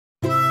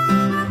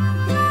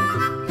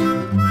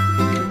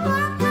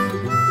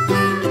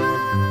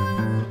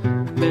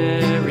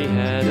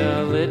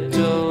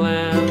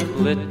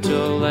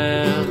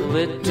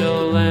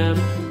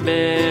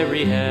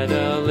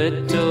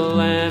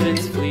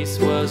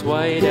was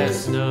white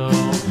as snow.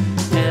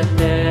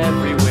 And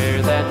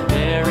everywhere that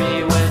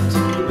Mary went,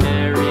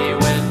 Mary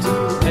went,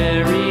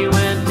 Mary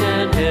went,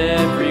 and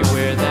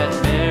everywhere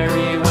that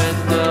Mary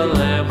went, the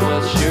lamb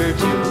was sure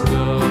to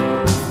go.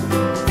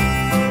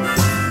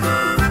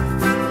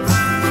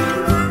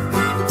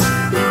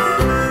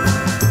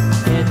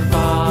 It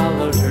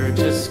followed her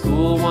to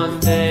school one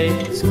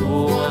day,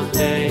 school one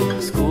day,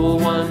 school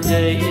one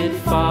day. It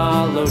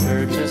followed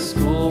her to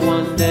school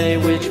one day,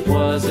 which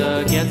was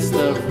against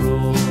the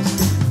rules.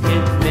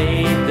 It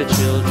made the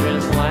children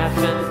laugh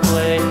and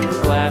play,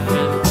 laugh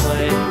and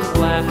play,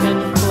 laugh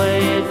and play.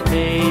 It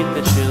made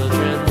the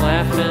children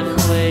laugh and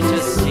play to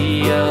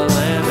see a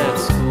lamb at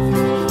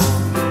school.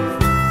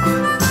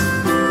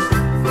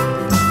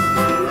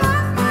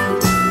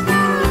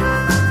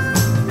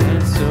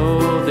 And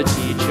so the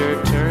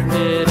teacher turned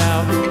it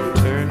out,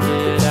 turned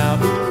it out,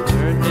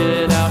 turned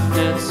it out.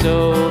 And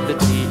so the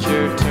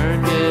teacher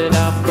turned it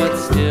out, but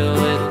still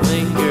it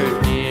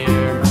lingered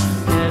near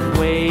and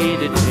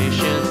waited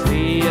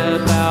patiently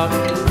about,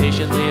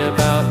 patiently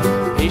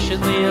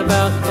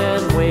about,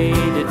 and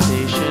waited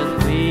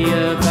patiently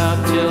about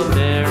till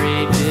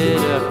Mary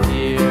did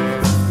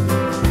appear.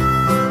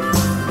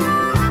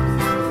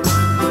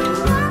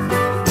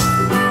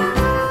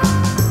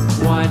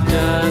 Why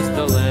does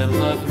the lamb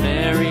love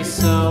Mary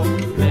so,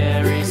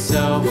 Mary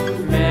so,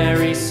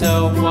 Mary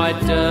so? Why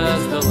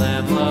does the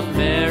lamb love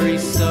Mary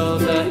so?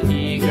 The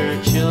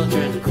eager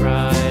children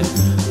cried.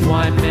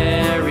 Why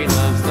Mary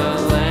loves the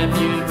lamb,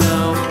 you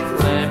know,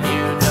 lamb,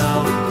 you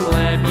know,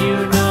 lamb, you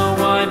know.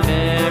 Why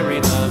Mary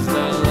loves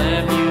the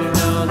lamb, you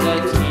know, the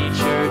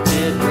teacher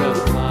did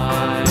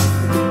reply.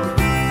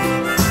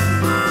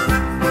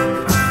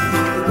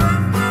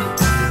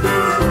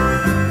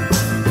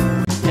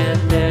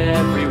 And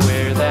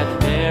everywhere that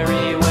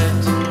Mary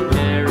went,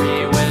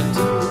 Mary went,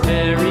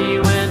 Mary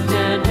went,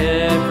 and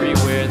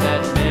everywhere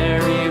that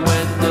Mary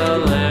went, the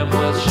lamb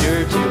was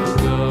sure to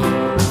go.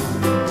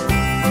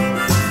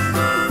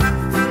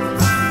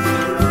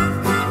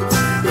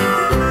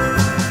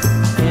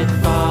 It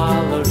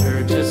followed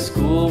her to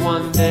school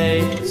one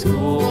day,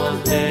 school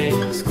one day,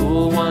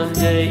 school one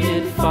day.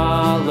 It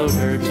followed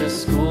her to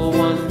school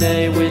one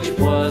day, which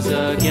was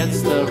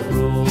against the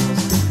rules.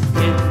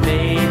 It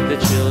made the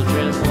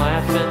children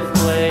laugh and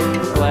play,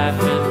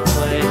 laugh and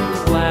play,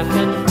 laugh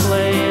and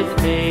play.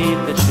 It made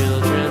the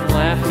children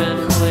laugh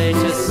and play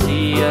to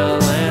see a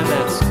lamb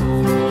at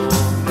school.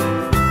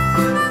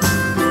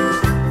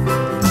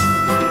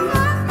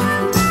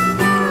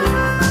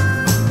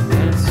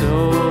 And so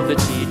the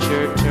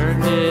teacher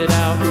turned it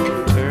out,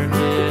 turned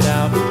it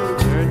out,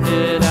 turned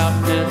it out.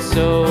 And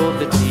so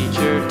the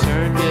teacher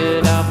turned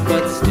it out,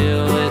 but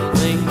still it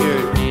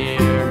lingered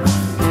near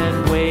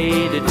and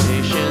waited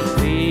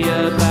patiently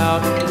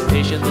about,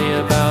 patiently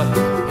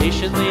about,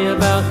 patiently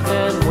about,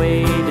 and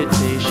waited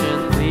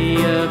patiently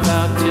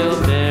about till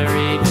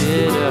Mary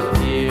did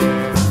appear.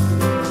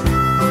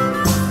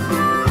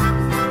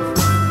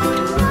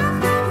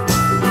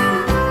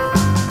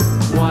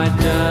 Why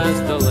does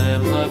the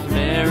lamb love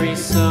Mary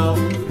so,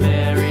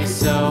 Mary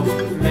so,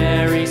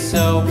 Mary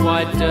so?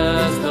 Why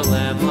does the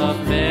lamb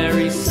love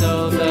Mary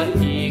so? The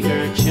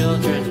eager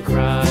children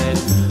cried.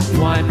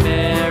 Why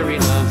Mary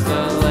loves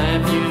the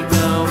lamb, you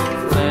know,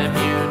 lamb,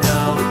 you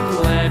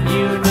know, lamb,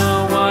 you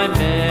know. Why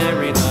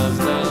Mary loves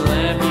the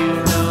lamb, you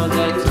know,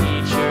 the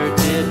teacher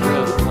did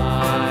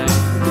reply.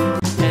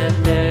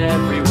 And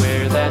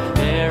everywhere that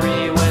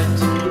Mary went,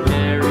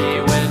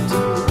 Mary went,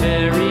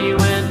 Mary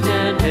went,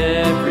 and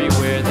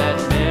everywhere that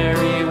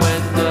Mary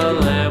went, the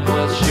lamb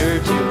was sure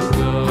to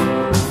go.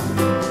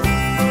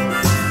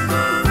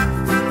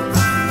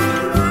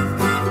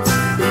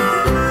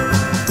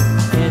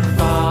 It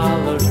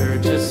followed her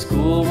to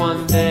school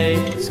one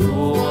day,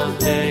 school one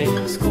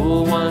day,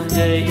 school one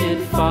day. It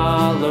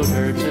followed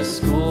her to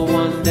school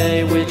one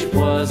day, which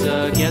was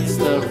against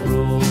the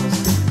rules.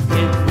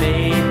 It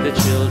made the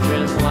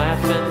children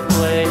laugh and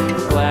play,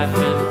 laugh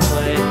and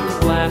play,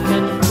 laugh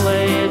and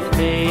play. It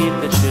made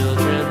the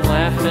children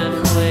laugh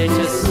and play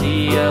to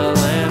see a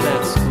lamb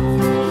at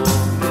school.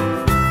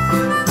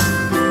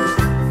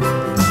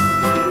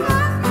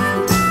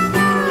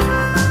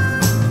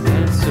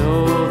 And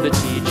so the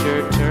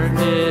teacher turned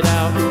it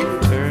out,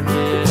 turned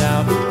it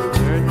out,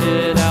 turned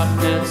it out.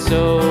 And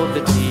so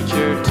the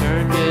teacher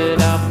turned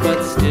it out,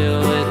 but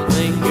still it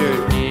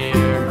lingered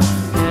near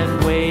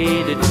and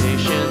waited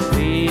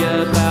patiently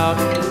about,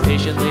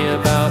 patiently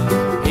about,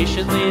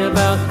 patiently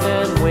about,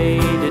 and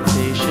waited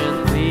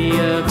patiently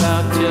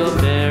about till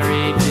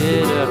Mary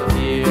did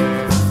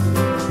appear.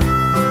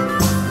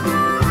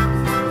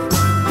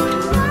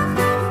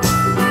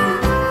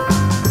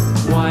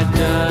 Why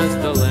does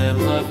the lamb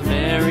love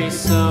Mary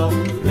so,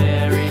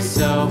 Mary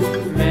so,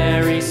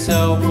 Mary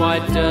so? Why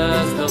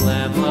does the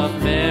lamb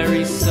love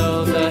Mary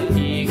so? The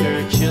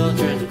eager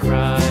children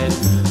cried.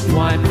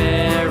 Why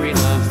Mary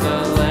loves the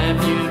lamb,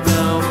 you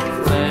know,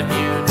 lamb,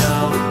 you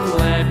know,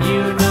 lamb,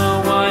 you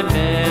know. Why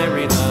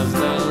Mary loves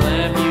the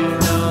lamb, you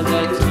know,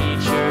 the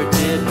teacher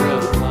did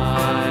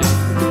reply.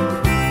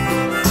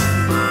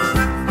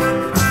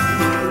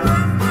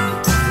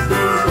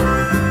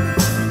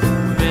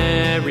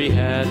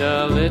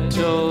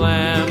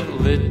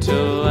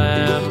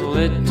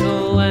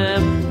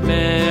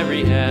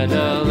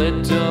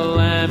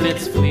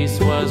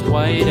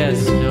 white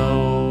as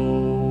snow.